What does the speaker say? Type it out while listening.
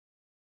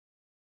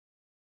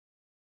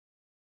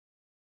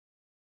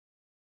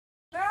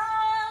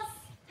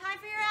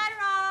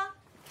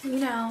You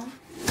know.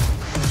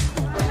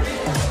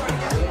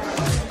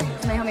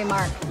 My homie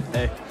Mark.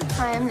 Hey.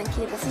 Hi, I'm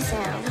Nikki. This is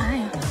Sam.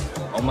 Hi.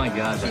 Oh my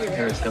God, that's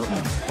Paris Hilton.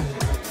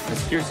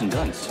 That's Kirsten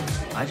Dunst.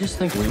 I just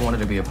think we wanted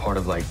to be a part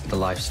of, like, the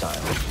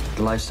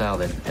lifestyle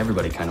that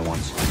everybody kind of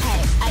wants.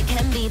 Hey, I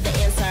can be the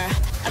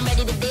answer. I'm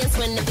ready to dance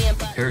when the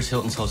vampire. Paris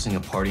Hilton's hosting a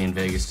party in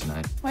Vegas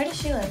tonight. Where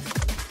does she live?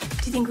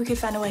 Do you think we could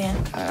find a way in?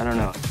 I don't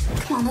know.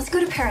 Come on, let's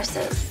go to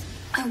Paris's.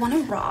 I want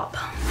to rob.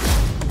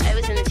 I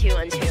was in the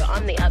 212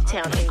 on the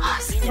uptown.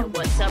 Awesome. You know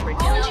what summer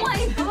doing. Oh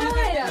my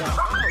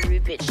God!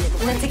 Rude bitch shit.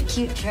 That's a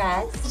cute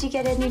dress. Did you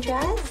get a new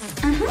dress?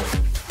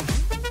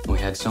 We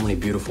had so many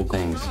beautiful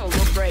things. Oh,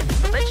 we'll break.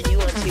 I bet you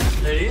want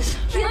to. Ladies?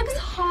 He looks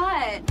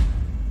hot.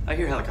 I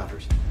hear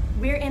helicopters.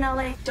 We're in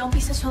LA. Don't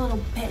be such a little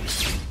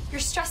bitch.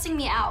 You're stressing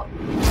me out.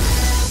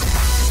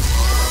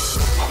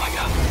 Oh my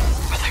God,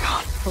 are they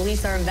gone?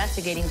 Police are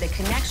investigating the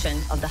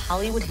connection of the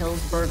Hollywood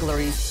Hills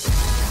burglaries.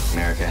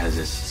 America has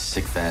this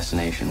sick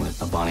fascination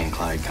with a Bonnie and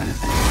Clyde kind of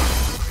thing.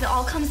 It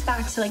all comes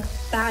back to, like,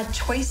 bad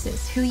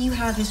choices. Who you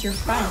have as your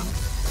friend.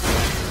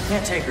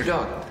 Can't take her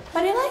dog.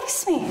 But he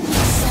likes me.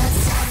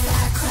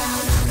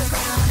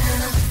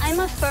 I'm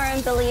a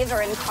firm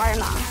believer in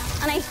karma,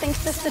 and I think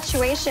this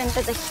situation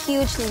is a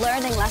huge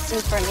learning lesson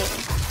for me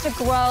to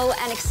grow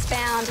and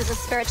expand as a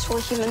spiritual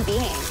human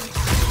being.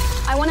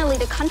 I want to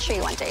lead a country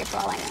one day, for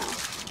all I know.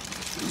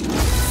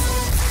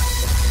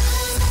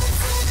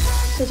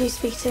 Did you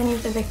speak to any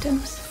of the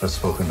victims? I've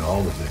spoken to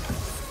all the victims.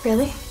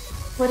 Really?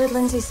 What did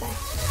Lindsay say?